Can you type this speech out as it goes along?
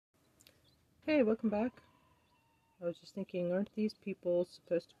Okay, welcome back. I was just thinking, aren't these people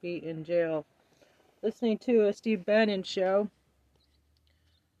supposed to be in jail? Listening to a Steve Bannon show.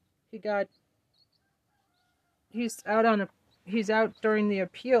 He's out during the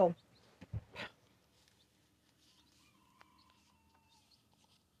appeal.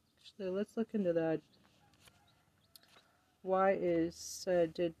 Actually, let's look into that. Why is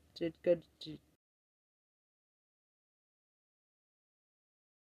did good?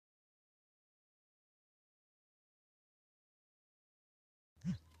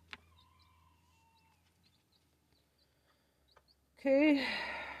 Okay,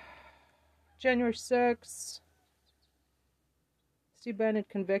 January 6th. Steve Bannon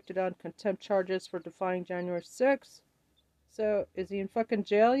convicted on contempt charges for defying January 6th. So, is he in fucking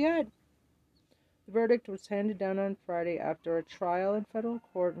jail yet? The verdict was handed down on Friday after a trial in federal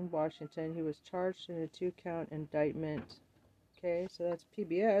court in Washington. He was charged in a 2-count indictment. Okay, so that's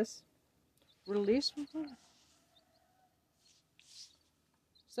PBS. Released from that?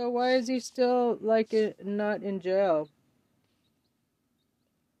 So why is he still, not in jail?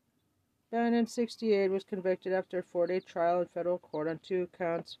 Bannon, 68, was convicted after a 4-day trial in federal court on 2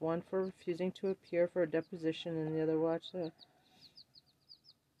 counts, one for refusing to appear for a deposition and the other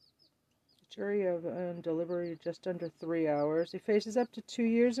jury of deliberated just under 3 hours. He faces up to 2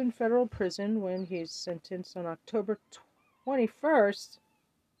 years in federal prison when he's sentenced on October 21st.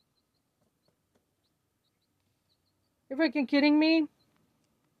 You're freaking kidding me?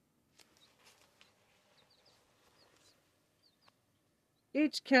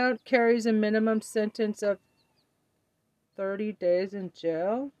 Each count carries a minimum sentence of 30 days in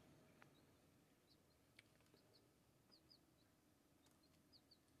jail.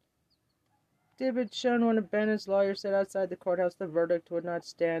 David Schoen, one of Bannon's lawyers, said outside the courthouse the verdict would not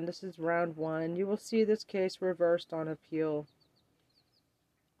stand. This is round 1. You will see this case reversed on appeal.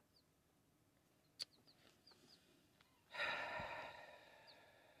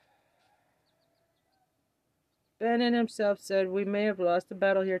 Bannon himself said, "We may have lost the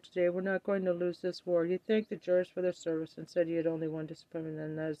battle here today. We're not going to lose this war." He thanked the jurors for their service and said he had only one disappointment,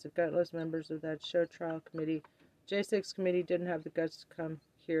 and that is the gutless members of that show trial committee. J6 committee didn't have the guts to come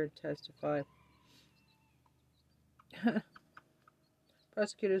here and testify.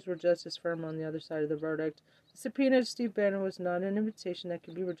 Prosecutors were just as firm on the other side of the verdict. The subpoena to Steve Bannon was not an invitation that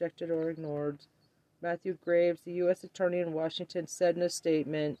could be rejected or ignored. Matthew Graves, the U.S. attorney in Washington, said in a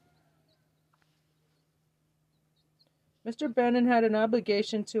statement, Mr. Bannon had an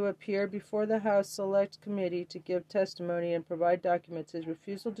obligation to appear before the House Select Committee to give testimony and provide documents. His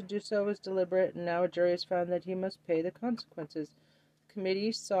refusal to do so was deliberate, and now a jury has found that he must pay the consequences. The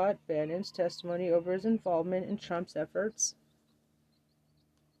committee sought Bannon's testimony over his involvement in Trump's efforts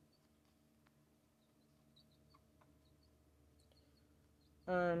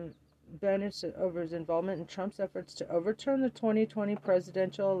to overturn the 2020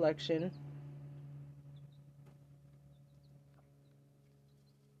 presidential election.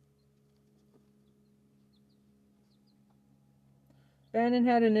 Bannon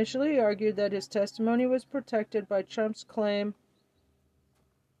had initially argued that his testimony was protected by Trump's claim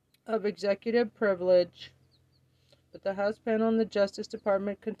of executive privilege, but the House panel in the Justice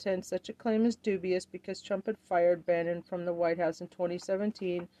Department contends such a claim is dubious because Trump had fired Bannon from the White House in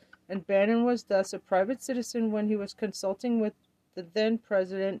 2017, and Bannon was thus a private citizen when he was consulting with the then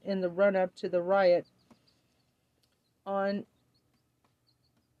president in the run-up to the riot on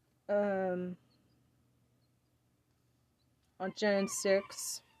Jan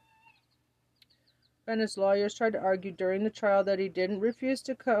 6. Bannon's lawyers tried to argue during the trial that he didn't refuse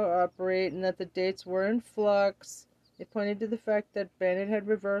to cooperate and that the dates were in flux. They pointed to the fact that Bannon had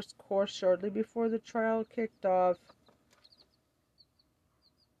reversed course shortly before the trial kicked off,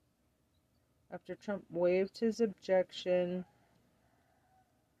 after Trump waived his objection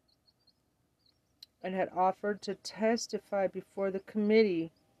and had offered to testify before the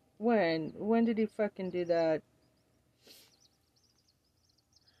committee. When did he fucking do that?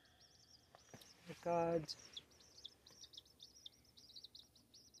 Oh, God.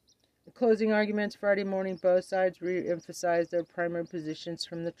 The closing arguments Friday morning, both sides re-emphasized their primary positions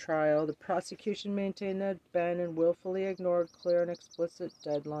from the trial. The prosecution maintained that Bannon willfully ignored clear and explicit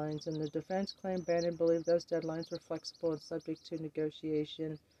deadlines, and the defense claimed Bannon believed those deadlines were flexible and subject to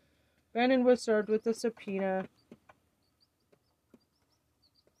negotiation. Bannon was served with a subpoena.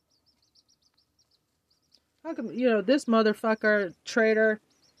 How come, this motherfucker, traitor,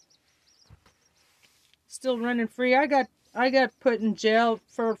 still running free? I got put in jail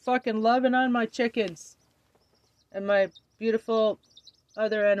for fucking loving on my chickens and my beautiful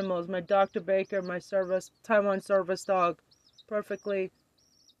other animals. My Dr. Baker, my Taiwan service dog. Perfectly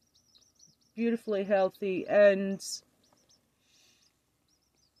beautifully healthy, and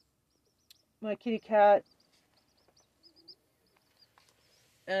my kitty cat,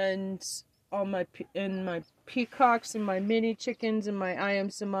 and all my peacocks, and my mini chickens, and my I am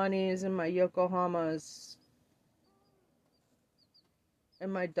Samanis, and my Yokohamas,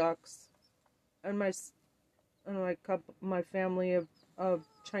 and my ducks, and my family of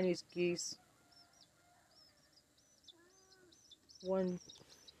Chinese geese. One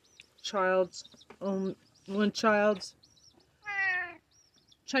child's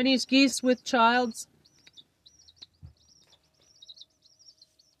Chinese geese with childs.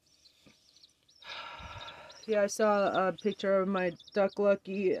 Yeah, I saw a picture of my duck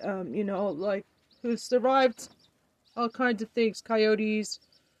Lucky, who survived all kinds of things. Coyotes,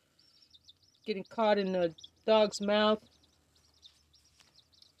 getting caught in a dog's mouth,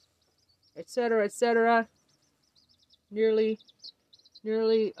 etc., etc. Nearly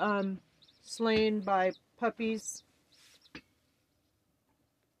slain by puppies.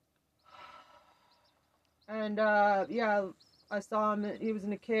 And, yeah, I saw him, he was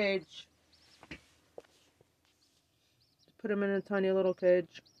in a cage. Put him in a tiny little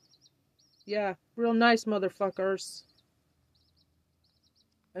cage. Yeah, real nice motherfuckers.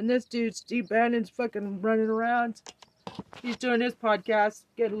 And this dude, Steve Bannon's fucking running around. He's doing his podcast,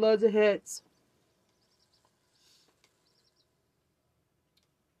 getting loads of hits.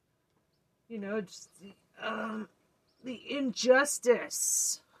 You know, just the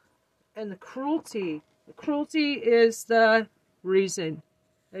injustice and the cruelty. The cruelty is the reason.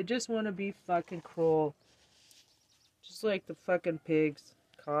 They just want to be fucking cruel. Just like the fucking pigs,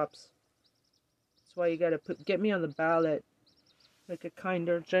 cops. That's why you gotta get me on the ballot. Like a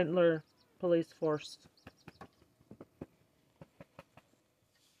kinder, gentler police force.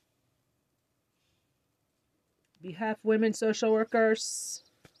 Behalf women social workers.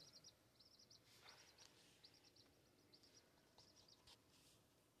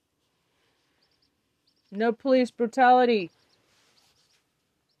 No police brutality.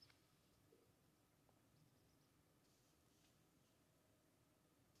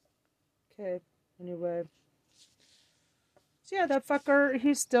 Okay, anyway. So yeah, that fucker,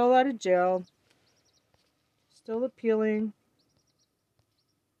 he's still out of jail. Still appealing.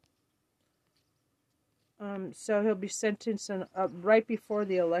 So he'll be sentenced right before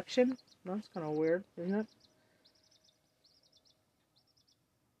the election. No, that's kind of weird, isn't it?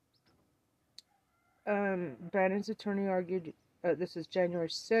 Bannon's attorney argued, this is January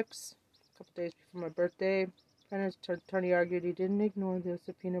 6th, a couple days before my birthday. Bannon's attorney argued he didn't ignore the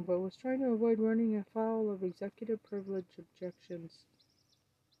subpoena, but was trying to avoid running afoul of executive privilege objections.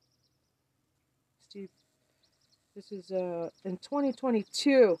 Steve, this is, in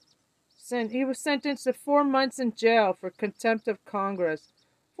 2022. He was sentenced to 4 months in jail for contempt of Congress.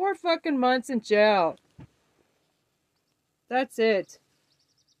 4 fucking months in jail. That's it.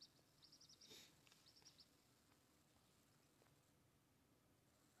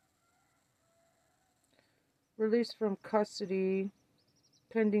 Released from custody,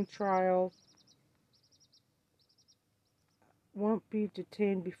 pending trial. Won't be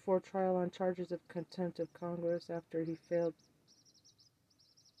detained before trial on charges of contempt of Congress after he failed.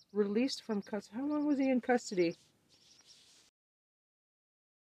 Released from custody. How long was he in custody?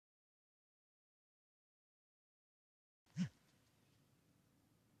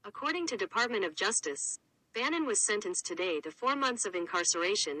 According to Department of Justice, Bannon was sentenced today to 4 months of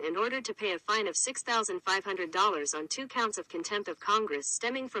incarceration in order to pay a fine of $6,500 on 2 counts of contempt of Congress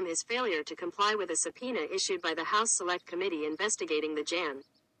stemming from his failure to comply with a subpoena issued by the House Select Committee investigating the Jan.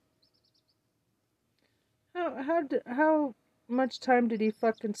 How much time did he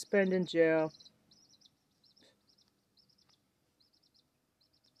fucking spend in jail?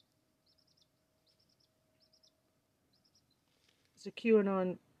 It's a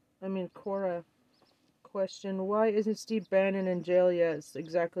QAnon, Cora question. Why isn't Steve Bannon in jail yet? It's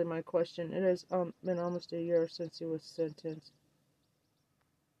exactly my question. It has been almost a year since he was sentenced.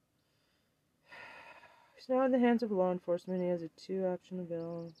 He's now in the hands of law enforcement. He has a 2-option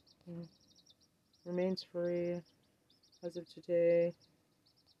bail. Remains free as of today.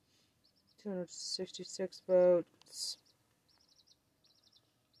 266 votes.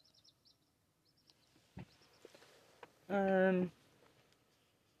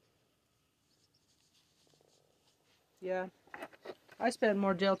 Yeah. I spent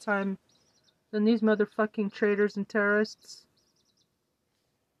more jail time than these motherfucking traitors and terrorists.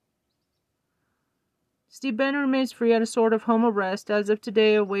 Steve Bannon remains free on a sort of home arrest as of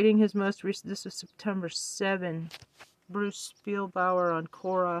today, awaiting his most recent. This was September 7. Bruce Spielbauer on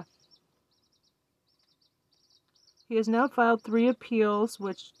Cora. He has now filed 3 appeals,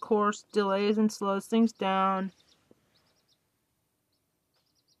 which, of course, delays and slows things down.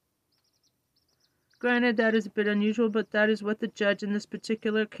 Granted, that is a bit unusual, but that is what the judge in this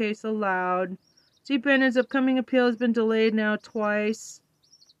particular case allowed. Steve Bannon's upcoming appeal has been delayed now twice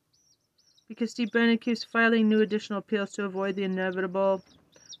because Steve Bannon keeps filing new additional appeals to avoid the inevitable.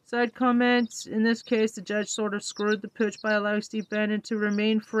 Side comments: in this case, the judge sort of screwed the pooch by allowing Steve Bannon to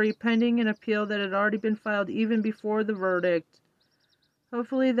remain free pending an appeal that had already been filed even before the verdict.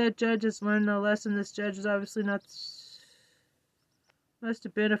 Hopefully that judge has learned no lesson. This judge is obviously not... Must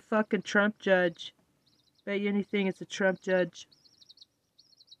have been a fucking Trump judge. Bet you anything it's a Trump judge.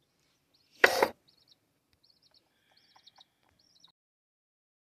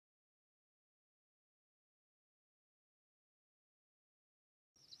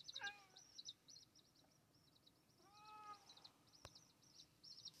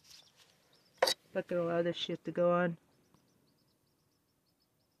 Not gonna allow this shit to go on.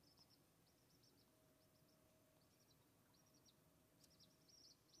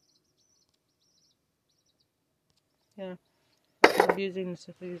 Yeah. Fucking abusing this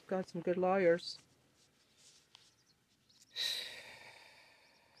if you've got some good lawyers.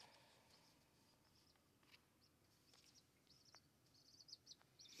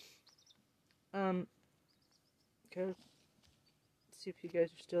 Okay. Let's see if you guys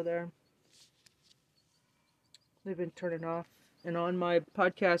are still there. They've been turning off and on my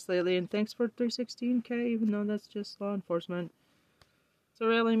podcast lately, and thanks for 316K, even though that's just law enforcement. So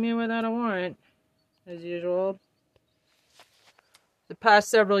really me without a warrant, as usual. The past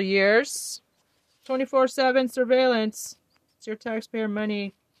several years, 24/7 surveillance. It's your taxpayer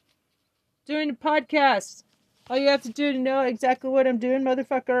money. Doing the podcast. All you have to do to know exactly what I'm doing,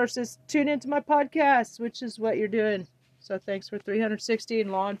 motherfuckers, is tune into my podcast, which is what you're doing. So thanks for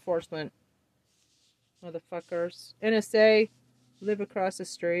 316 law enforcement. Motherfuckers. NSA, live across the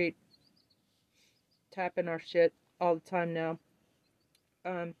street. Tapping our shit all the time now.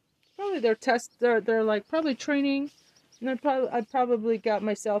 Probably they're like probably training. And I probably got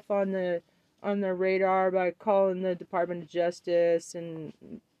myself on their radar by calling the Department of Justice and,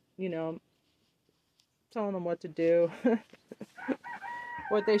 you know, telling them what to do,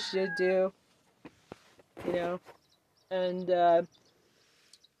 what they should do, you know, and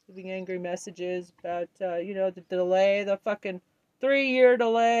leaving angry messages about, you know, the delay, the fucking 3-year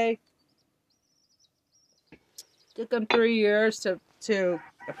delay. Took them 3 years to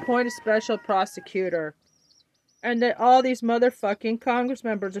appoint a special prosecutor. And that all these motherfucking Congress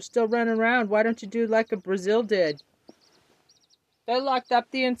members are still running around. Why don't you do like Brazil did? They locked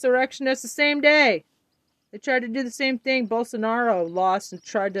up the insurrectionists the same day. They tried to do the same thing. Bolsonaro lost and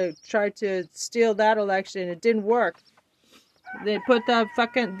tried to steal that election. It didn't work. They put their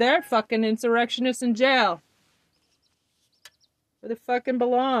fucking insurrectionists in jail. Where they fucking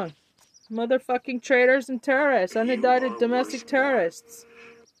belong. Motherfucking traitors and terrorists. Unindicted domestic terrorists.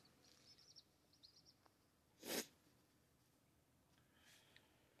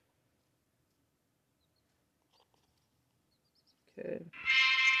 Okay.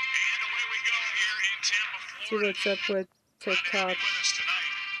 See what's up with TikTok.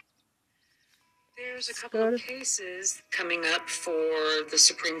 There's a couple of cases coming up for the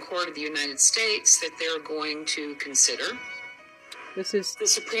Supreme Court of the United States that they're going to consider. The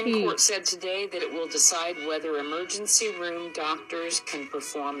Supreme Court said today that it will decide whether emergency room doctors can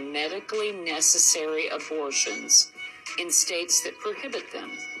perform medically necessary abortions in states that prohibit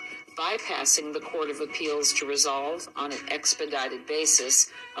them, bypassing the Court of Appeals to resolve on an expedited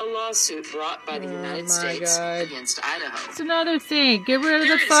basis a lawsuit brought by the United States against Idaho. It's another thing. Get rid of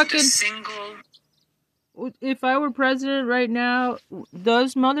the fucking... If I were president right now,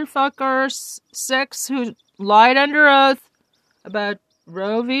 those motherfuckers, 6 who lied under oath about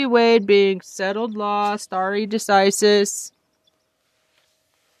Roe v. Wade being settled law, stare decisis,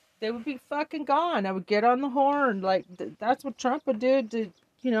 they would be fucking gone. I would get on the horn. Like, that's what Trump would do to,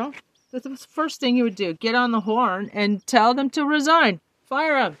 you know, that's the first thing he would do. Get on the horn and tell them to resign.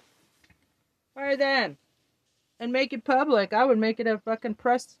 Fire them. Fire them. And make it public. I would make it a fucking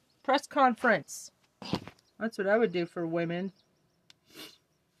press conference. That's what I would do for women.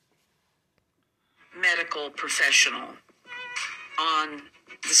 Medical professional on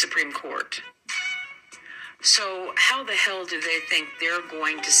the Supreme Court. So how the hell do they think they're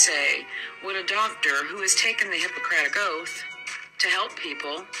going to say what a doctor who has taken the Hippocratic Oath to help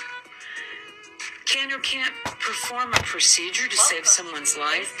people can or can't perform a procedure to save someone's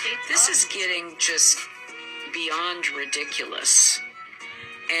life? This is getting just beyond ridiculous.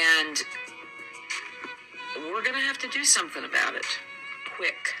 And we're going to have to do something about it.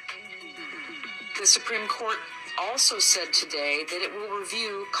 Quick. The Supreme Court also said today that it will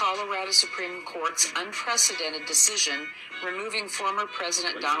review Colorado Supreme Court's unprecedented decision removing former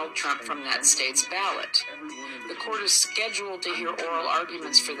President Donald Trump from that state's ballot. The court is scheduled to hear oral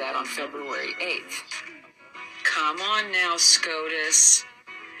arguments for that on February 8th. Come on now, SCOTUS.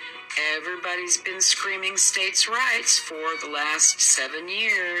 Everybody's been screaming states' rights for the last 7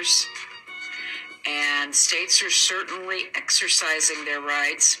 years. And states are certainly exercising their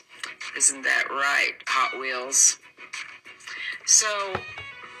rights. Isn't that right, Hot Wheels? So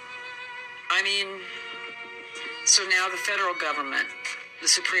now the federal government, the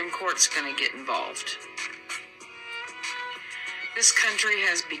Supreme Court's going to get involved. This country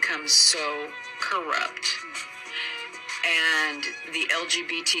has become so corrupt. And the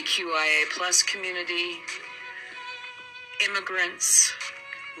LGBTQIA plus community, immigrants,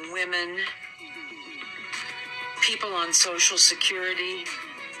 women, people on Social Security,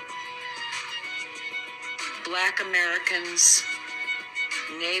 Black Americans,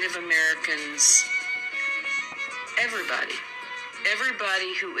 Native Americans,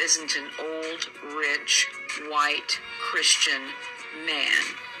 everybody who isn't an old, rich, white, Christian man.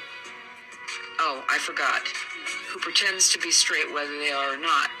 Oh, I forgot. Who pretends to be straight whether they are or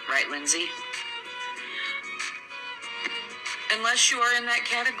not, right, Lindsay? Unless you are in that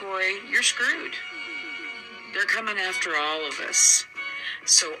category, you're screwed. They're coming after all of us.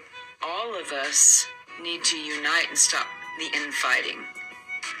 So all of us need to unite and stop the infighting.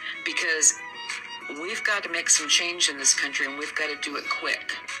 Because we've got to make some change in this country, and we've got to do it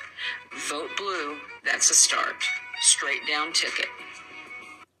quick. Vote blue, that's a start. Straight down ticket.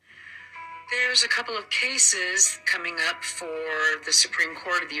 There's a couple of cases coming up for the Supreme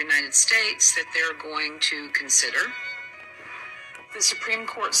Court of the United States that they're going to consider. The Supreme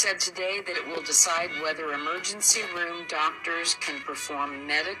Court said today that it will decide whether emergency room doctors can perform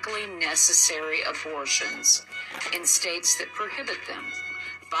medically necessary abortions in states that prohibit them,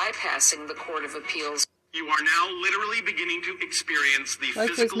 bypassing the Court of Appeals. You are now literally beginning to experience the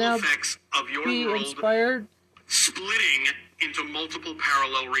physical effects of your world splitting into multiple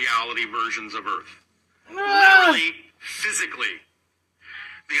parallel reality versions of Earth. Literally, physically.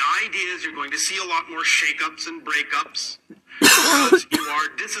 The idea is you're going to see a lot more shakeups and breakups because you are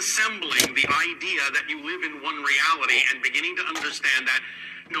disassembling the idea that you live in one reality and beginning to understand that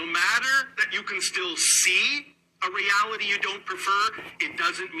no matter that you can still see a reality you don't prefer, it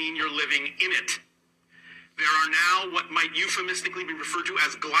doesn't mean you're living in it. There are now what might euphemistically be referred to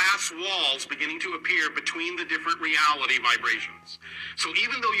as glass walls beginning to appear between the different reality vibrations. So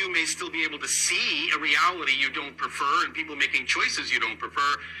even though you may still be able to see a reality you don't prefer and people making choices you don't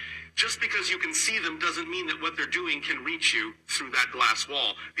prefer, just because you can see them doesn't mean that what they're doing can reach you through that glass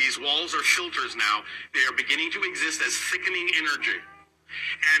wall. These walls are filters now. They are beginning to exist as thickening energy.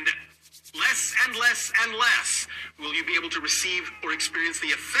 And less and less and less will you be able to receive or experience the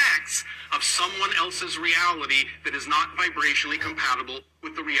effects of someone else's reality that is not vibrationally compatible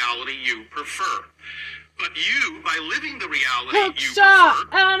with the reality you prefer. But you, by living the reality you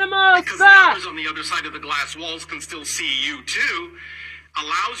prefer, because the others on the other side of the glass walls can still see you too,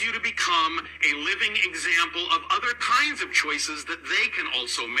 allows you to become a living example of other kinds of choices that they can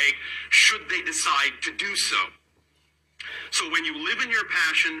also make should they decide to do so. So when you live in your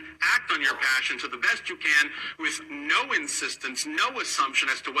passion, act on your passion to the best you can with no insistence, no assumption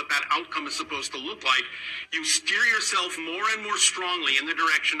as to what that outcome is supposed to look like, you steer yourself more and more strongly in the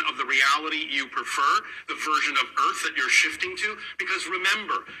direction of the reality you prefer, the version of Earth that you're shifting to. Because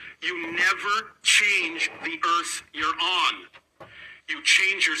remember, you never change the Earth you're on. You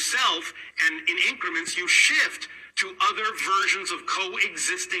change yourself, and in increments you shift to other versions of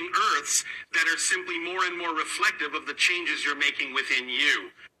coexisting Earths that are simply more and more reflective of the changes you're making within you.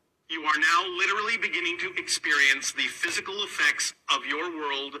 You are now literally beginning to experience the physical effects of your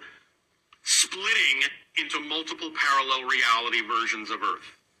world splitting into multiple parallel reality versions of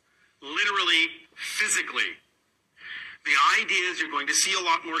Earth. Literally, physically. The idea is you're going to see a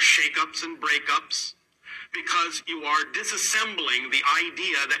lot more shakeups and breakups, because you are disassembling the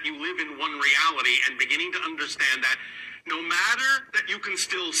idea that you live in one reality and beginning to understand that no matter that you can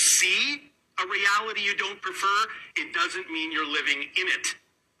still see a reality you don't prefer, it doesn't mean you're living in it.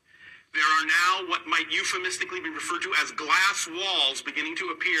 There are now what might euphemistically be referred to as glass walls beginning to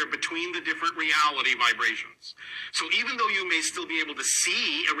appear between the different reality vibrations. So even though you may still be able to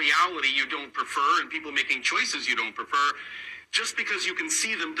see a reality you don't prefer and people making choices you don't prefer, just because you can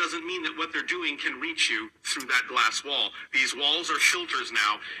see them doesn't mean that what they're doing can reach you through that glass wall. These walls are filters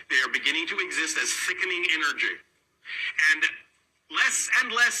now. They are beginning to exist as thickening energy. And less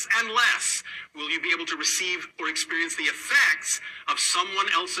and less and less will you be able to receive or experience the effects of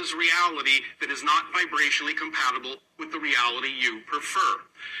someone else's reality that is not vibrationally compatible with the reality you prefer.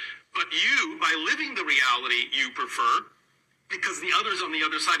 But you, by living the reality you prefer, because the others on the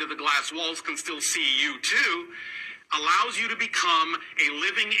other side of the glass walls can still see you too, allows you to become a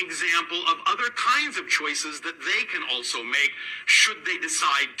living example of other kinds of choices that they can also make should they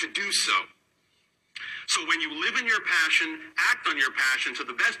decide to do so. So when you live in your passion, act on your passion to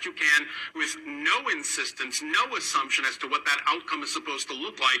the best you can with no insistence, no assumption as to what that outcome is supposed to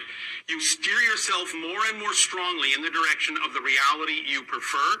look like, you steer yourself more and more strongly in the direction of the reality you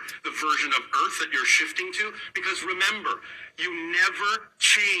prefer, the version of Earth that you're shifting to. Because remember, you never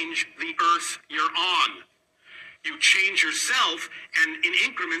change the Earth you're on. You change yourself, and in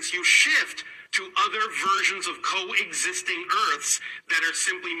increments you shift to other versions of coexisting Earths that are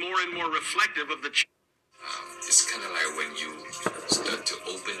simply more and more reflective of the it's kind of like when you start to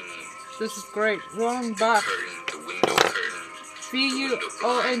open. This is great. Wrong the box. curtain, the window curtain.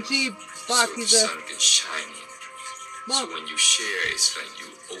 B-U-O-N-G box. So the sun can shine in. So when you share, it's like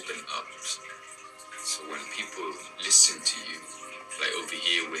you open up. So when people listen to you, like over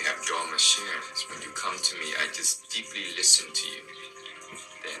here we have Dharma shares. When you come to me, I just deeply listen to you.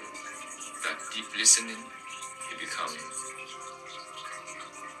 Then that deep listening, you become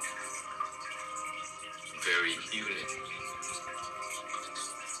very healing.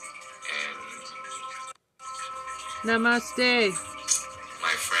 And Namaste.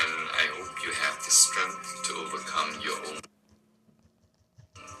 my friend, I hope you have the strength to overcome your own.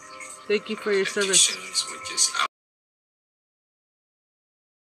 Thank you for your service. Addictions, which is out.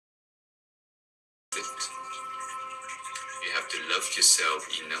 You have to love yourself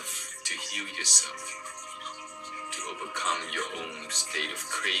enough to heal yourself, to overcome your own state of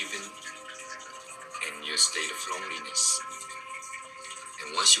craving and your state of loneliness.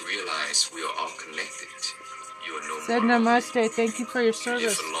 And once you realize we are all connected, you are no Said more lonely. namaste. Thank you for your You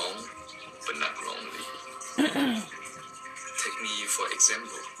service. live alone, but not lonely. Take me for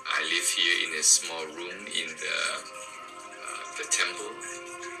example. I live here in a small room in the temple,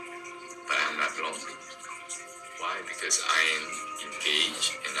 but I'm not lonely. Why? Because I am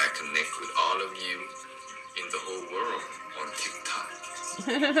engaged and I connect with all of you in the whole world on TikTok.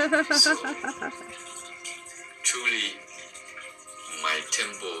 So, truly, my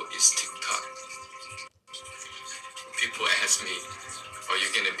temple is TikTok. People ask me, are you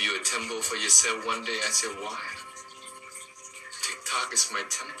going to build a temple for yourself one day? I said, why? TikTok is my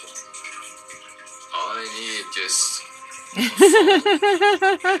temple. All I need is just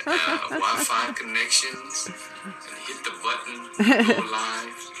Wi-Fi connections, and hit the button, go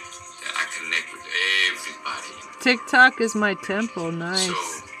live, and I connect with everybody. TikTok is my temple. Nice. So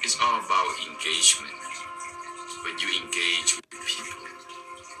it's all about engagement. When you engage with people,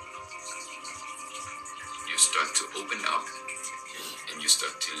 you start to open up and you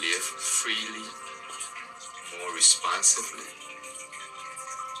start to live freely, more responsibly.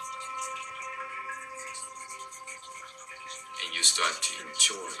 And you start to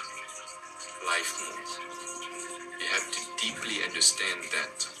enjoy life more. You have to deeply understand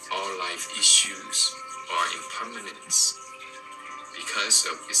that all life issues are impermanence. Because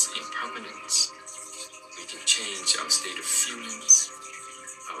of its impermanence, we can change our state of feelings,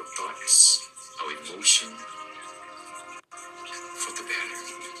 our thoughts, our emotion for the better.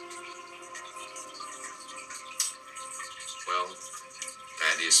 Well,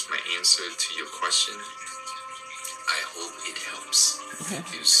 that is my answer to your question. I hope it helps. Thank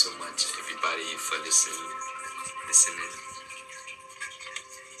you so much, everybody, for listening.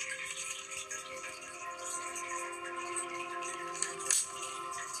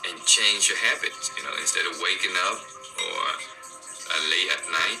 And change your habits. Instead of waking up or late at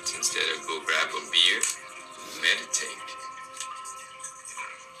night, instead of go grab a beer, meditate.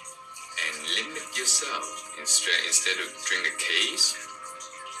 And limit yourself. Instead of drink a case,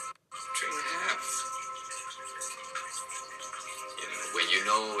 drink half. When you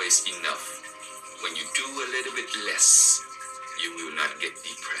know it's enough, when you do a little bit less, you will not get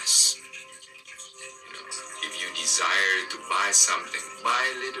depressed. If you desire to buy something, buy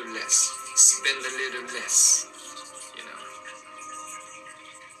a little less, spend a little less,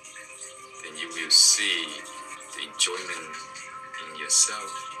 then you will see the enjoyment in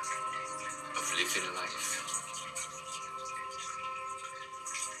yourself of living life.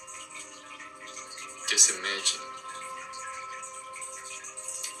 Just imagine,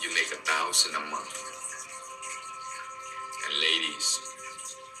 you make 1,000 a month. And ladies,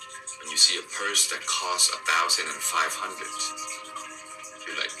 when you see a purse that costs 1,500,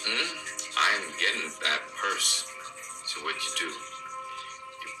 you're like, I am getting that purse. So what you do?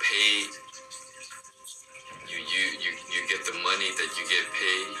 pay, you get the money that you get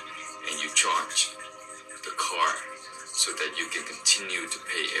paid, and you charge the car so that you can continue to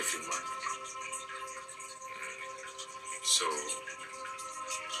pay every month. So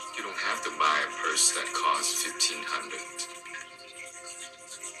you don't have to buy a purse that costs $1,500.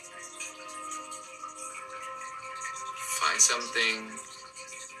 Find something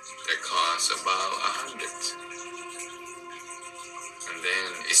that costs about $100. And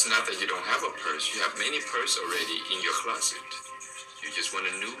then it's not that you don't have a purse. You have many purses already in your closet. You just want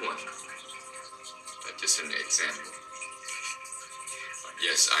a new one. That's just an example.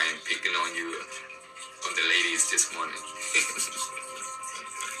 Yes, I am picking on you, on the ladies this morning.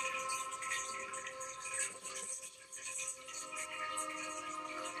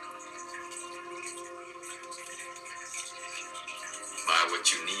 Buy what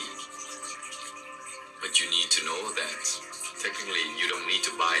you need. But you need to know that technically you don't need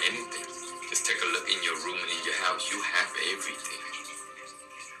to buy anything. Just take a look in your room and in your house. You have everything.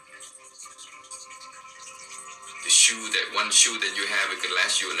 One shoe that you have, it could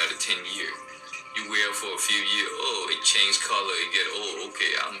last you another 10 years. You wear it for a few years. Oh, it changed color. It get old.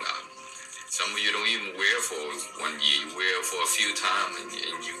 Okay, I'm out. Some of you don't even wear it for 1 year. You wear it for a few times and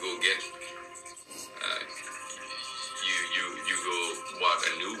you go get you go bought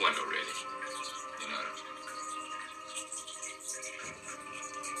a new one already. You know.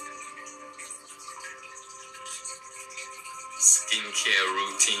 Skincare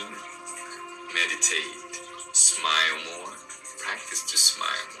routine. Meditate. Smile more. Practice to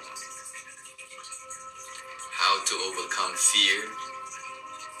smile more. How to overcome fear.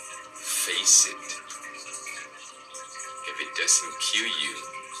 Face it. If it doesn't kill you,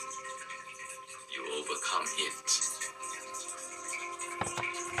 you overcome it.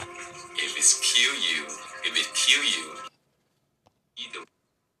 If it kill you, either.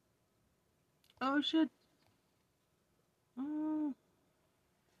 Oh shit.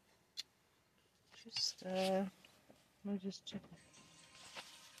 Let me just check.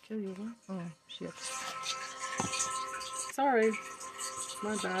 Kill you, what? Oh, shit. Sorry.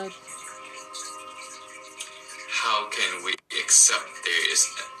 My bad. How can we accept there is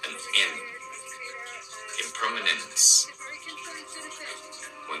an end? Impermanence.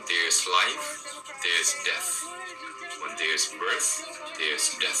 When there's life, there's death. When there's birth, there's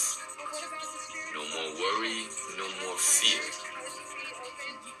death. No more worry, no more fear.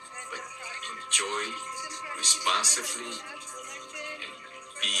 But enjoy responsively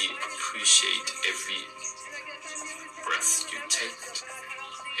and appreciate every breath you take,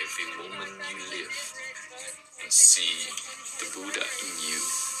 every moment you live, and see the Buddha in you,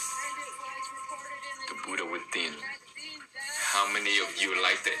 the Buddha within. How many of you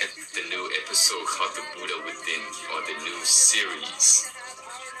like the new episode called The Buddha Within, or the new series?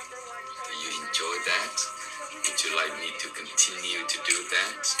 Do you enjoy that? Would you like me to continue to do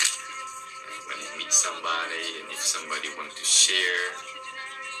that? When you meet somebody, and if somebody wants to share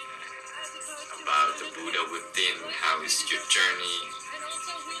about the Buddha within, how is your journey?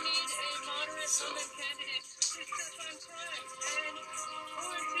 So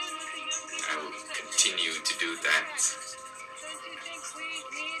I will continue to do that.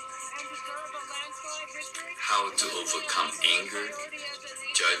 How to overcome anger,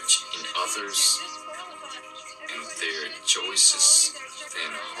 judge in others, and their choices,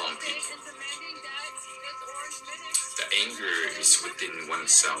 and harm people. The anger is within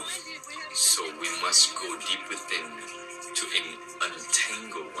oneself, so we must go deep within to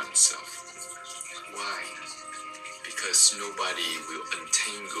untangle oneself. Why? Because nobody will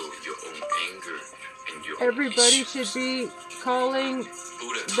untangle your own anger and your Everybody own issues. should be calling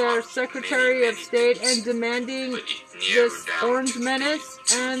their Secretary of State and demanding this orange menace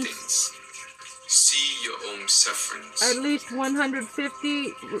and see your own sufferings. At least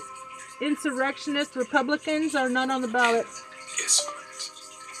 150 insurrectionist Republicans are not on the ballot. Guess what?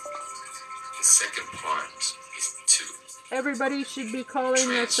 The second part is to Everybody should be calling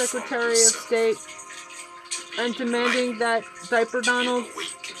their Secretary of State and demanding that Diaper Donald,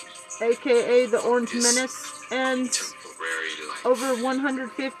 aka the Orange Menace, and over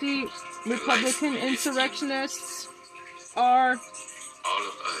 150 Republican insurrectionists are all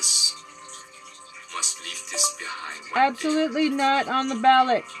of us must leave this behind. Absolutely not on the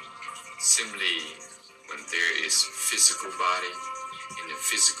ballot. Simply, when there is physical body in the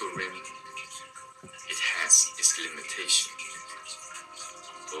physical realm, it has its limitation.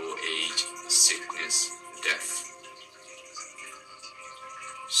 Old age, sickness, death.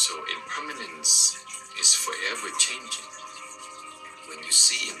 So impermanence is forever changing. When you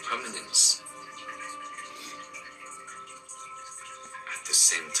see impermanence, at the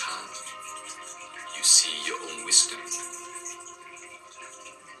same time, you see your own wisdom.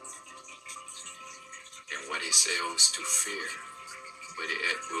 And what is else to fear?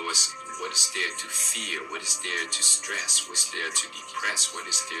 What is there to fear? What is there to stress? What's there to depress? What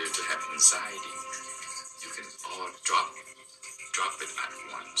is there to have anxiety? You can all drop it at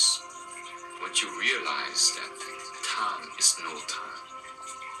once. Once you realize that time is no time.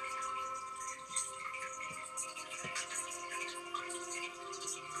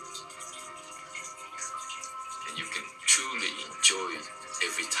 And you can truly enjoy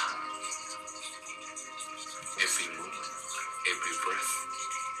every time, every moment, every breath,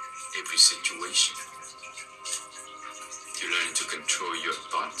 every situation. You learn to control your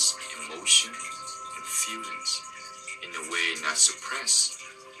thoughts, emotions, and feelings in a way not suppressed,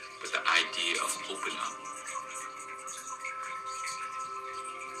 but the idea of open up.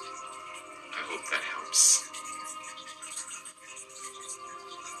 I hope that helps.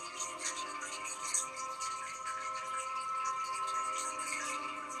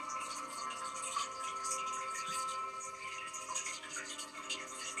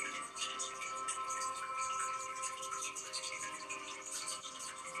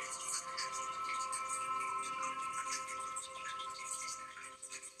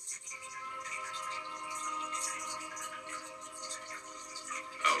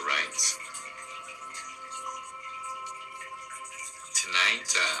 All right. Tonight,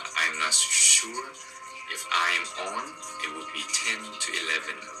 I'm not sure if I'm on. It will be 10 to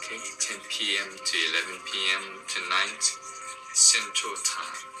 11, okay? 10 p.m. to 11 p.m. tonight, Central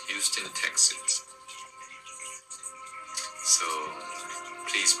Time, Houston, Texas. So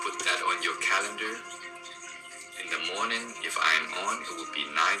please put that on your calendar. In the morning, if I'm on, it will be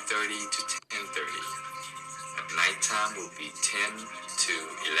 9:30 to 10:30. At nighttime will be 10 to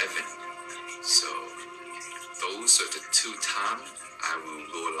 11. So those are the two times I will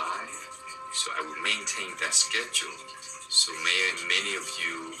go live. So I will maintain that schedule. So many of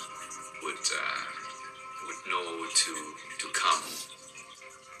you would know to come.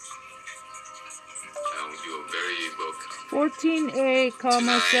 You are very welcome. 14A,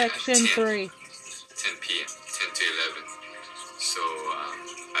 Tonight section at 10 3. 10 p.m., 10 to 11. So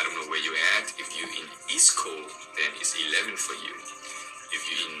I don't know where you're at. If you're in East Coast, then it's 11 for you. If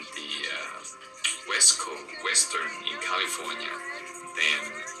you're in the West Coast, Western in California, then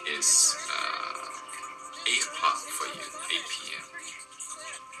it's 8 o'clock for you, 8 p.m.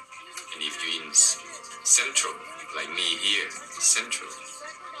 And if you're in Central, like me here, Central,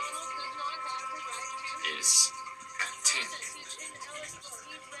 it's at 10.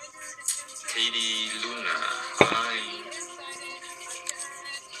 Katie, Luna, hi.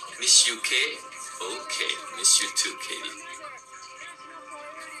 Miss you, Kay? Okay, miss you too, Katie.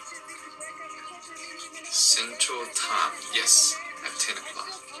 Central Time, yes, at 10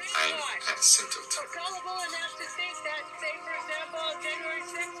 o'clock. I'm at Central Time.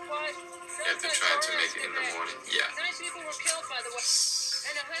 You have to try to make it in the morning, yeah.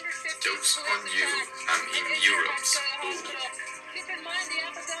 Jokes on you, I'm in Europe. Ooh.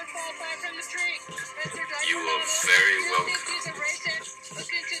 You are very welcome.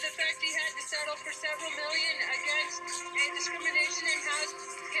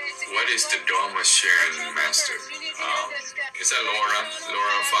 What is the Dharma sharing, Master? Is that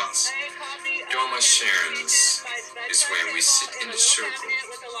Laura Fox? Dharma sharing is when we sit in a circle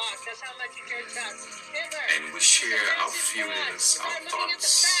and we share our feelings, our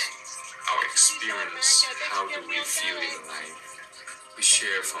thoughts, our experience. How do we feel in life? We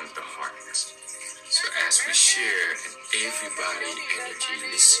share from the heart. So as we share, and everybody energy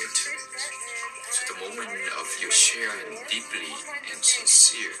listen to it. So the moment of your sharing deeply and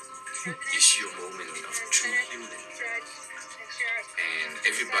sincere is your moment of true healing. And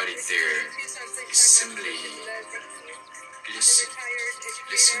everybody there is simply listen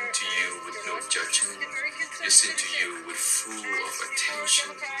to you with no judgment, listen to you with full of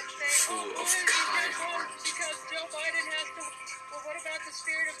attention, full of kind heart. What about the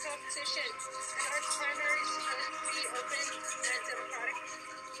spirit of competition? And our primaries supposed to be open and democratic?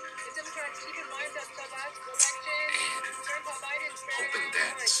 The Democrats keep in mind that the last election, Grandpa Biden's open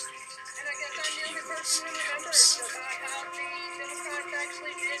that. And I guess I'm the only person who remembers about how the Democrats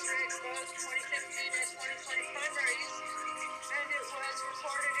actually did re-expose 2015 and 2020 primaries. And it was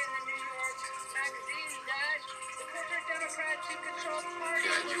reported in the New York magazine that the corporate Democrats who control the party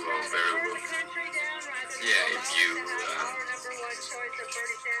you are very welcome. the country down rather than if you choice of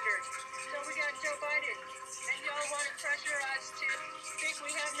Bernie Sanders. So we got Joe Biden, and y'all want to pressure us to think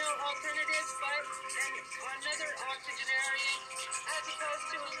we have no alternative but another octogenarian as opposed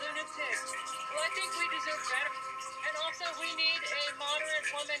to a lunatic. Well, I think we deserve better. And also, we need a moderate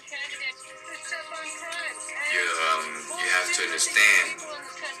woman candidate to step on crime. You have to understand,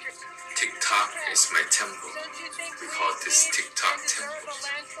 TikTok is my temple. We call this TikTok temple.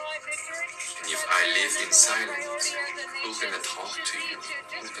 And if I live in silence, who's going to talk to you?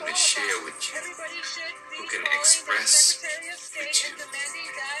 Who's going to share with you? Who can express with you?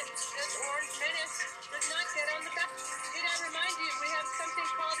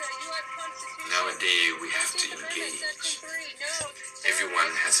 Nowadays, we have to engage.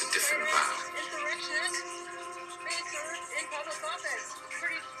 Everyone has a different vow.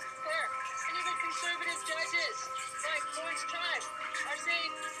 And even conservative judges, like Lawrence Tribe, are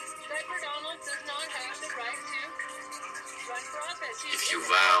saying Diaper Donald does not have the right to run for office. If you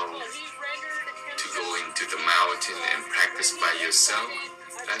vow to go into the mountain and practice by yourself,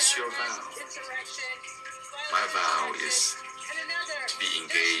 that's your vow. My vow is to be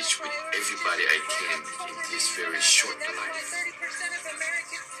engaged with everybody I can in this very short life.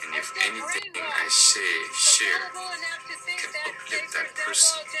 And if anything I share can uplift that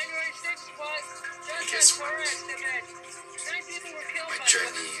person, then guess what? My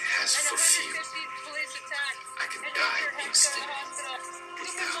journey has fulfilled. I can die instantly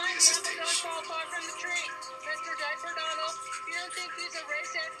without hesitation. Mr. Diaper Donald, you don't think he's a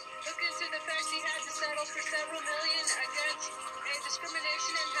racist? Look into the fact he had to settle for several million against a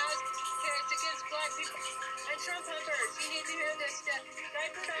discrimination in house case against black people. And Trump hunters, you need to hear this. And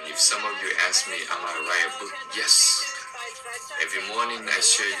if some of you ask me, am I write a book? Yes. Every morning I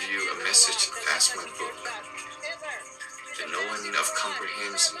share you a message. That's my book. And no one enough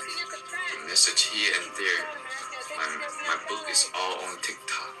comprehends the message here and there. My book is all on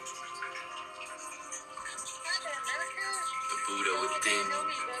TikTok. The Buddha within.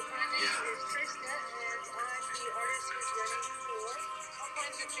 Yeah.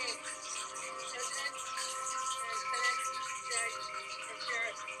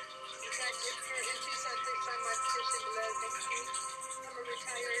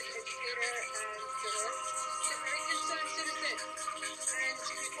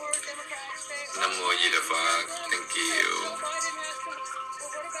 Namo Yidafa, thank you.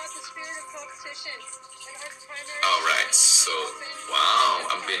 Alright, so, wow,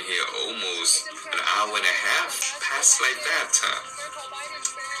 I've been here almost an hour and a half, past like that, huh?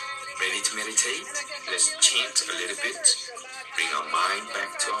 Ready to meditate? Let's chant a little bit, bring our mind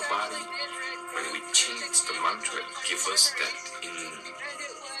back to our body. When we chant the mantra, give us that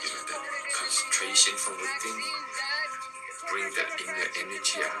that concentration from within, bring that inner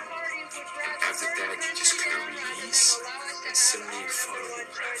energy out. And after that, you just kind of release and simply follow the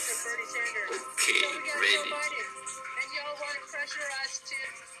breath. Okay, ready. And y'all want to pressure us to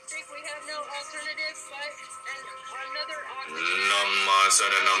think we have no alternative but another Namma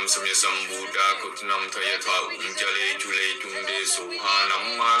saranam samya sambuddha kutinam tayatha umjale jule jungde soha.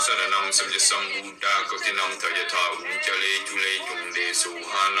 Namma saranam samya sambuddha kutinam tayatha umjale jule jungde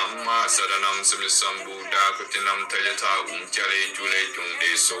soha. Namma saranam samya sambuddha kutinam tayatha umjale jule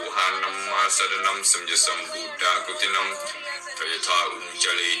jungde soha. Namma saranam samya sambuddha kutinam tayatha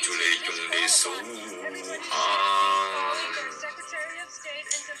umjale jule jungde soha.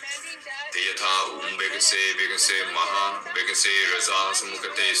 Tayatha begase maha begase raza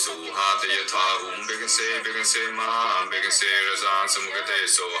samukate soha. Tayatha begase maha begase raza samukate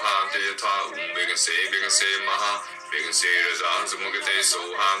soha. Tayatha begase maha begase raza samukate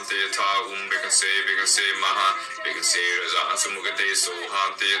soha. Tayatha begase maha begase raza samukate soha.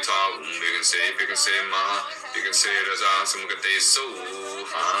 Tayatha begase maha begase raza samukate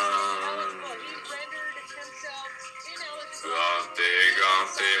soha.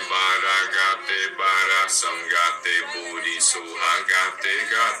 Gate bara samgate budi soha. Gate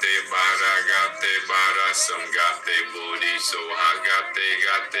bara samgate budi soha. Gate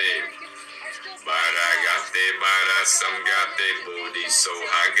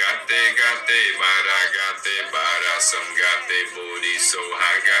bara samgate budi soha.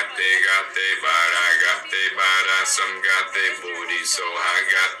 Gate bara samgate budi soha.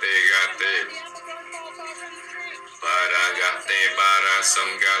 Gate bara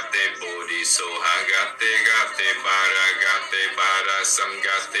samgate budi soha. Gate bara samgate budi soha. Gate bara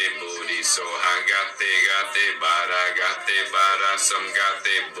samgate budi soha. Gate bara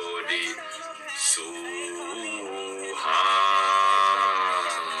samgate budi soha.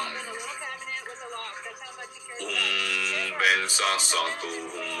 Ben sa sa tu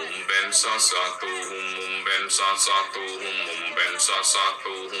hum ben sa sa tu hum ben sa sa tu hum ben sa sa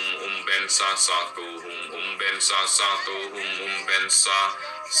tu hum ben sa sa tu hum ben sa sa tu hum ben sa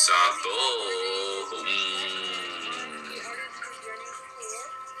sa tu hum.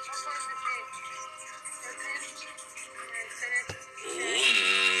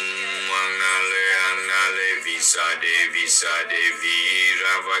 Visa devi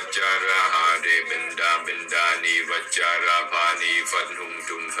ravachara hare benda benda ni vachara pani fanhum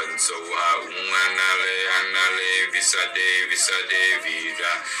tum fan soha anale visa devi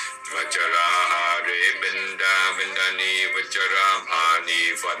vachara hare benda benda ni vachara pani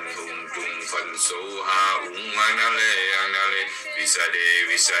fanhum tum fan soha anale visa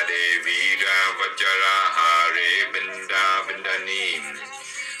devi vachara hare benda benda ni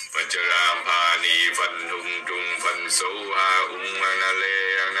Vacharam pani van hung tung van soha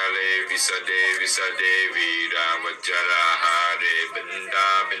anale visade vira vachara hare benda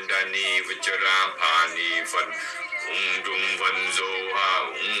bendani vacharam pani van hung tung van soha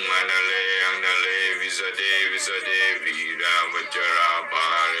anale visade vira vachara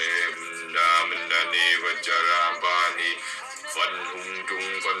hare benda bendani vacharam pani van hung tung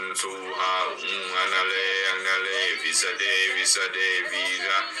van soha anale visade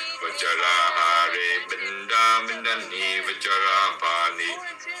vira vachara hare benda bendani vachara pani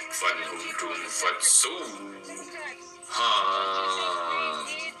van hung tung van soha.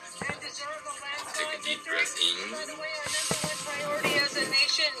 Take a deep breath in. Priority as a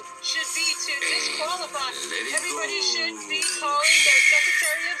nation should be to disqualify. Everybody should be calling their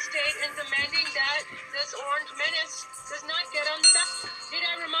Secretary of State and demanding that this orange menace does not get on the ballot. Need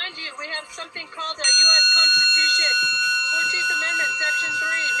I remind you, we have something called our U.S. Constitution. 14th Amendment, Section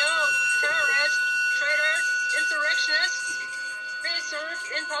 3. No terrorists, traitors, insurrectionists may serve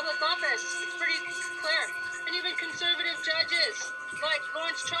in public office. It's pretty clear. And even conservative judges, like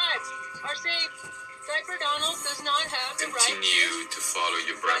Lawrence Tribe, are saying Diaper Donald does not have the right to follow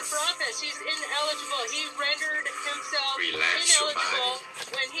your breath. For office. He's ineligible. He rendered himself ineligible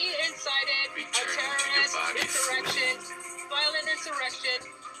when he incited a terrorist insurrection, violent insurrection.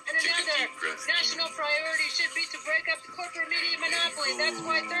 And another national priority should be to break up the corporate media monopoly. That's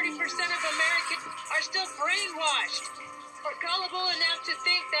why 30% of Americans are still brainwashed or gullible enough to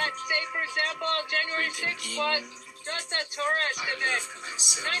think that, say, for example, January 6th was just a tourist event.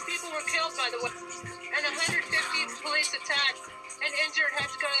 9 people were killed, by the way, and 150 police attacked and injured had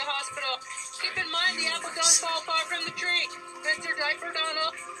to go to the hospital. Keep in mind, the apple don't fall far from the tree. Mr. Diaper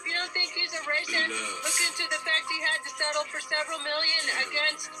Donald, if you don't think he's a racist, look into the fact he had to settle for several million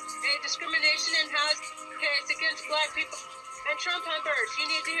against a discrimination in house case against black people. And Trump humpers, you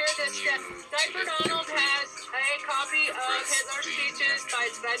need to hear this. Diaper Donald has a copy of Hitler's speeches by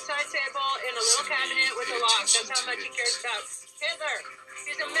his bedside table in a little cabinet with a lock. That's how much he cares about Hitler.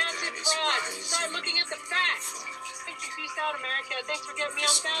 He's a massive fraud. Start looking at the facts. Thank you. Peace out, America. Thanks for getting me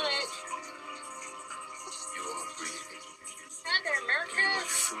on the ballot. You are breathing. Hi there, America.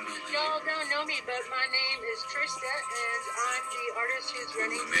 Y'all don't know me, but my name is Trista, and I'm the artist who's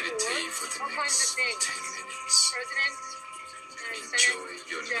running for all kinds of things. Presidents, and Senate,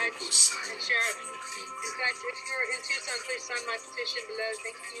 Judge, and Sheriff. In fact, if you're in Tucson, please sign my petition below.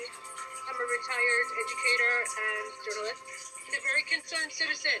 Thank you. I'm a retired educator and journalist, and a very concerned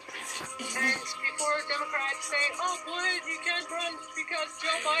citizen. And before Democrats say, oh boy, you can't run because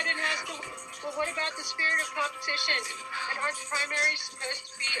Joe Biden has to, well, what about the spirit of competition? And aren't primaries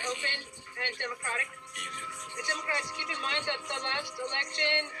supposed to be open and democratic? The Democrats, keep in mind that the last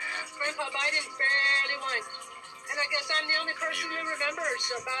election, Grandpa Biden barely won. And I guess I'm the only person who remembers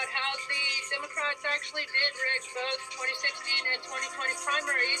about how the Democrats actually did rig both 2016 and 2020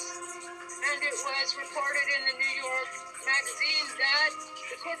 primaries. And it was reported in the New York Magazine that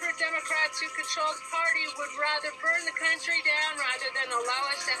the corporate Democrats who control the party would rather burn the country down rather than allow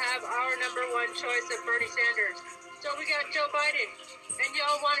us to have our number one choice of Bernie Sanders. So we got Joe Biden. And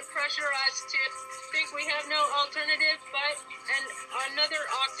y'all want to pressure us to think we have no alternative but another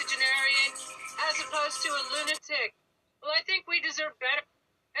octogenarian as opposed to a lunatic. Well, I think we deserve better.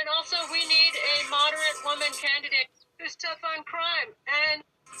 And also, we need a moderate woman candidate who's tough on crime and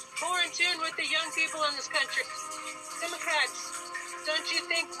more in tune with the young people in this country. Democrats, don't you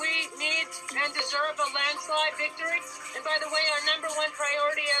think we need and deserve a landslide victory? And by the way, our number one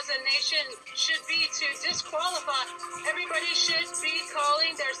priority as a nation should be to disqualify. Everybody should be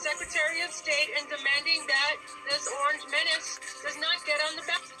calling their Secretary of State and demanding that this orange menace does not get on the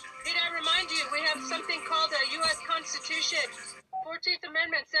ballot. Need I remind you, we have something called our U.S. Constitution. 14th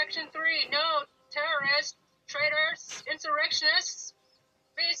Amendment, Section 3. No terrorists, traitors, insurrectionists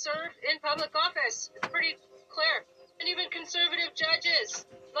may serve in public office. It's pretty clear. And even conservative judges,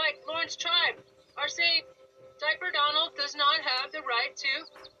 like Lawrence Tribe, are saying Diaper Donald does not have the right to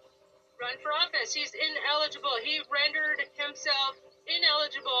run for office. He's ineligible. He rendered himself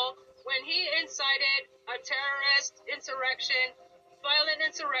ineligible when he incited a terrorist insurrection, violent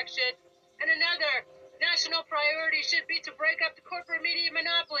insurrection, and another national priority should be to break up the corporate media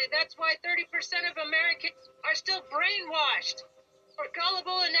monopoly. That's why 30% of Americans are still brainwashed or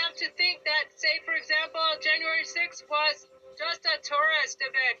gullible enough to think that, say, for example, January 6th was just a tourist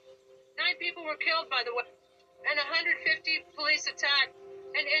event. 9 people were killed, by the way, and 150 police attacked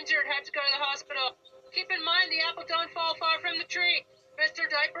and injured had to go to the hospital. Keep in mind, the apple don't fall far from the tree. Mr.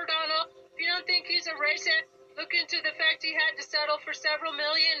 Diaper Donald, if you don't think he's a racist, look into the fact he had to settle for several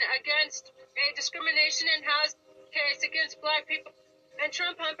million against a discrimination in house case against black people and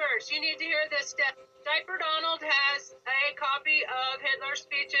Trump humpers. You need to hear this step. Diaper Donald has a copy of Hitler's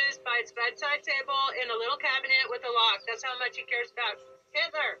speeches by his bedside table in a little cabinet with a lock. That's how much he cares about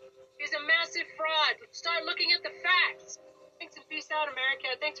Hitler. He's a massive fraud. Start looking at the facts. Thanks and peace out,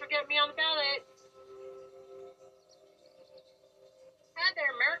 America. Thanks for getting me on the ballot. Hi there,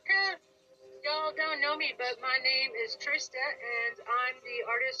 America. Y'all don't know me, but my name is Trista, and I'm the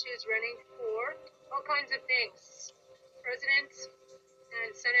artist who's running for all kinds of things. President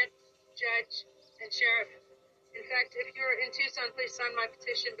and Senate, judge, and sheriff. In fact, if you're in Tucson, please sign my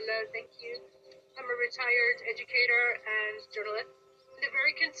petition below. Thank you. I'm a retired educator and journalist, and a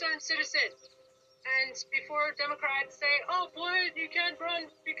very concerned citizen. And before Democrats say, oh boy, you can't run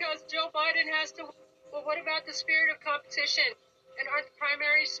because Joe Biden has to, well, what about the spirit of competition? And aren't the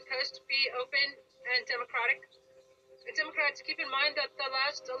primaries supposed to be open and democratic? And Democrats, keep in mind that the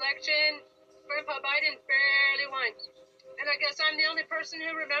last election, Grandpa Biden barely won. And I guess I'm the only person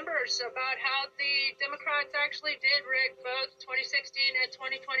who remembers about how the Democrats actually did rig both 2016 and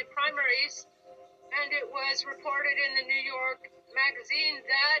 2020 primaries. And it was reported in the New York Magazine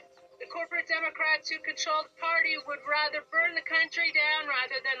that the corporate Democrats who control the party would rather burn the country down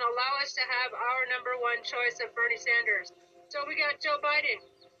rather than allow us to have our number one choice of Bernie Sanders. So we got Joe Biden.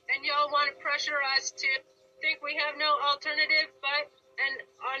 And y'all want to pressure us to think we have no alternative but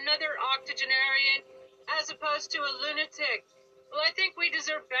another octogenarian as opposed to a lunatic. Well, I think we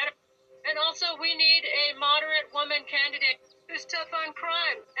deserve better. And also we need a moderate woman candidate who's tough on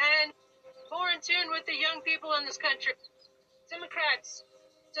crime and more in tune with the young people in this country. Democrats,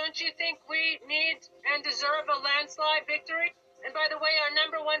 don't you think we need and deserve a landslide victory? And by the way, our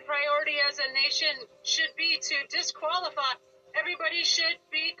number one priority as a nation should be to disqualify. Everybody should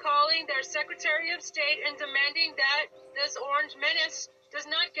be calling their Secretary of State and demanding that this orange menace does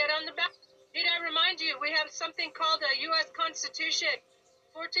not get on the ballot. Need I remind you, we have something called a U.S. Constitution.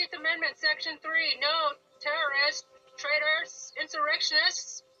 14th Amendment, Section 3, no terrorists, traitors,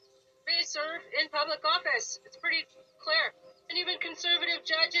 insurrectionists may serve in public office. It's pretty clear. And even conservative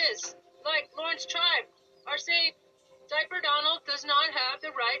judges, like Lawrence Tribe, are saying Diaper Donald does not have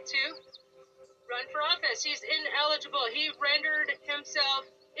the right to run for office. He's ineligible. He rendered himself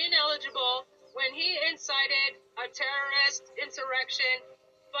ineligible when he incited a terrorist insurrection,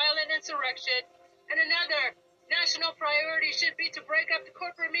 violent insurrection, and another national priority should be to break up the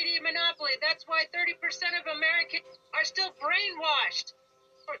corporate media monopoly. That's why 30% of Americans are still brainwashed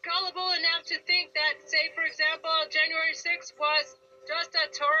or gullible enough to think that, say, for example, January 6th was just a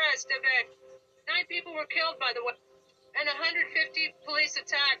tourist event. 9 people were killed, by the way, and 150 police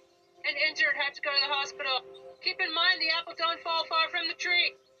attacked and injured had to go to the hospital. Keep in mind, the apple don't fall far from the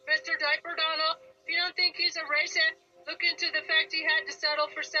tree. Mr. Diaper Donald, if you don't think he's a racist, look into the fact he had to settle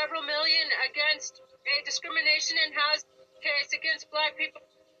for several million against a discrimination in house case against black people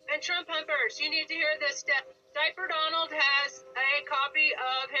and Trump humpers. You need to hear this step. Diaper Donald has a copy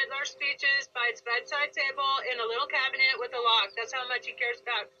of Hitler's speeches by his bedside table in a little cabinet with a lock. That's how much he cares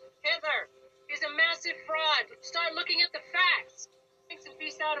about Hitler. He's a massive fraud. Start looking at the facts. Thanks and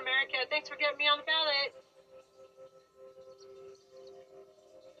peace out, America. Thanks for getting me on the ballot.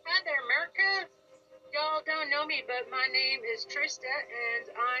 Hi there, America. Y'all don't know me, but my name is Trista,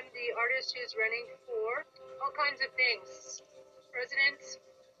 and I'm the artist who's running for all kinds of things. President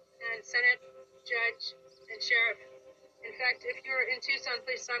and Senate, judge, and sheriff. In fact, if you're in Tucson,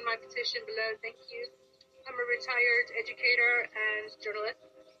 please sign my petition below. Thank you. I'm a retired educator and journalist,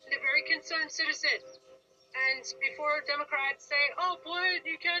 and a very concerned citizen. And before Democrats say, oh boy,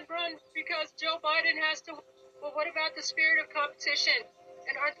 you can't run because Joe Biden has to, well, what about the spirit of competition?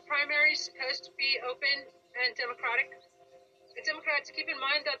 And aren't the primaries supposed to be open and democratic? And Democrats, keep in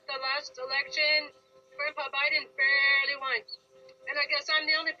mind that the last election, Grandpa Biden barely won. And I guess I'm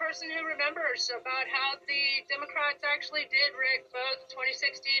the only person who remembers about how the Democrats actually did rig both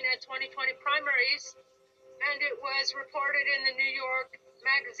 2016 and 2020 primaries. and it was reported in the New York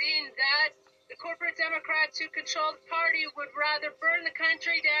Magazine that the corporate Democrats who control the party would rather burn the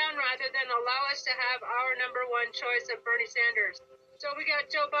country down rather than allow us to have our number one choice of Bernie Sanders. So we got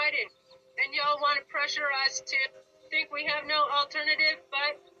Joe Biden, and y'all want to pressure us to think we have no alternative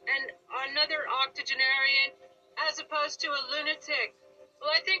but another octogenarian as opposed to a lunatic.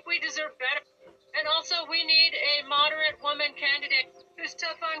 Well, I think we deserve better. And also we need a moderate woman candidate who's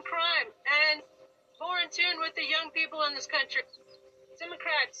tough on crime and more in tune with the young people in this country.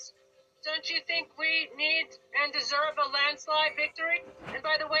 Democrats, don't you think we need and deserve a landslide victory? And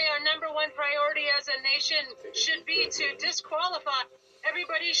by the way, our number one priority as a nation should be to disqualify.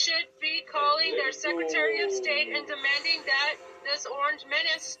 Everybody should be calling their Secretary of State and demanding that this orange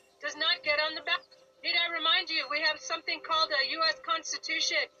menace does not get on the ballot. Need I remind you, we have something called a U.S.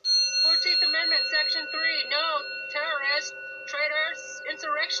 Constitution. 14th Amendment, Section 3, no terrorists, traitors,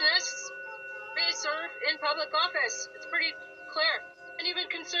 insurrectionists may serve in public office. It's pretty clear. And even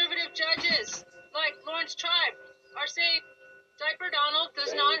conservative judges, like Lawrence Tribe, are saying Diaper Donald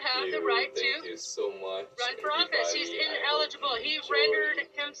does not have the right to run for office. He's ineligible. He rendered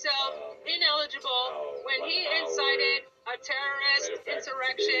himself ineligible when he incited a terrorist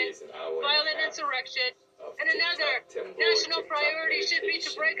insurrection, violent insurrection. And another national priority should be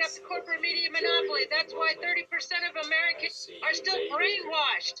to break up the corporate media monopoly. That's why 30% of Americans are still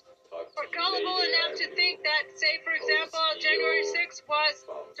brainwashed or gullible enough to think that, say, for example, January 6th was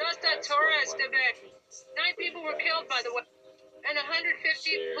just a tourist event. 9 people were killed, by the way, and 150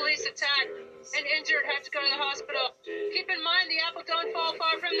 police attacked and injured had to go to the hospital. Keep in mind, the apple don't fall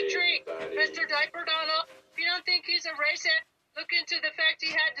far from the tree. Mr. Diaper Donald, if you don't think he's a racist, look into the fact he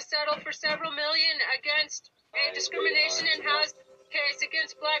had to settle for several million against a discrimination in house case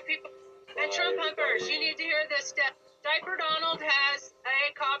against black people and Trump humpers. You need to hear this step. Diaper Donald has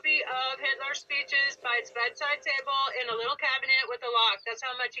a copy of Hitler's speeches by his bedside table in a little cabinet with a lock. That's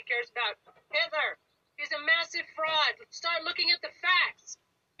how much he cares about Hitler. He's a massive fraud. Start looking at the facts.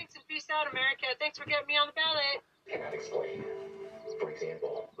 Thanks and peace out, America. Thanks for getting me on the ballot. Cannot explain. For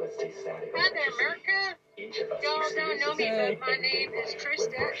example, let's take static Hi there, America. Y'all don't know me, but my name is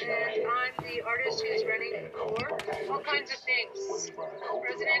Trista, and I'm the artist who's running for all kinds of things.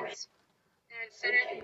 Presidents and Senate.